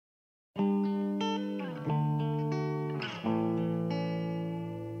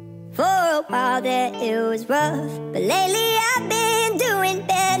a while there it was rough, but lately I've been doing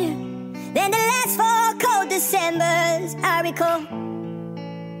better than the last 4 cold Decembers I recall.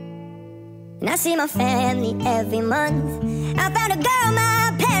 And I see my family every month. I found a girl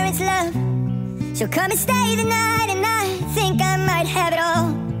my parents love. She'll come and stay the night, and I think I might have it all.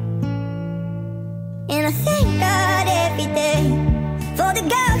 And I thank God every day for the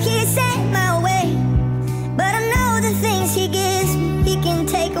girl He sent my way. But I know the things He gives me, He can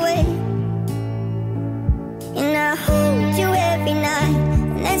take away. And I hold you every night,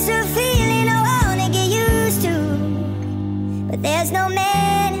 and that's a feeling I wanna get used to. But there's no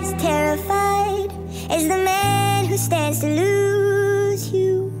man as terrified as the man who stands to lose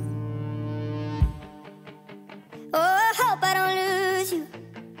you. Oh, I hope I don't lose you.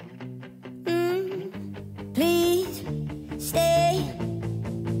 Please stay.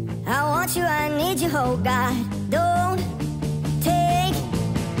 I want you, I need you, oh God. Don't take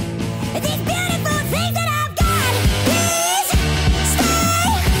these beautiful things that I've got. Please stay.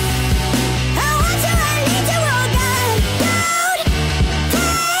 I want you, I need you, oh God. Don't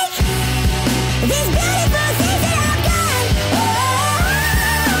take these beautiful things that I've got.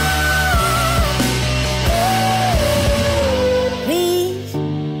 Please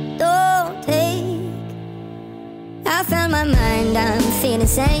don't take. I found my mind, I'm feeling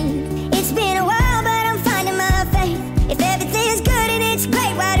sane. It's been a while, but I'm finding my faith. If everything's good and it's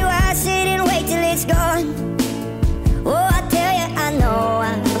great, why do I sit and wait till it's gone? Oh, I tell you, I know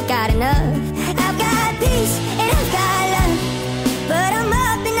I've got enough. I've got peace and I've got love, but I'm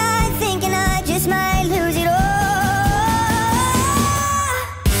up and I'm thinking I just might lose it all.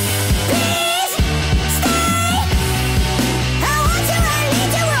 Please stay. I want you, I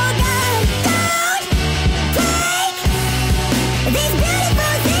need you, oh God. Don't take these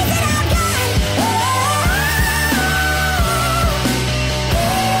beautiful things that I've got.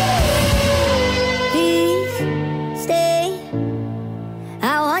 Please stay. I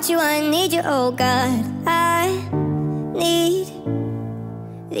want you, I need you, oh God. I need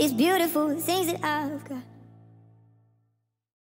these beautiful things that I've got.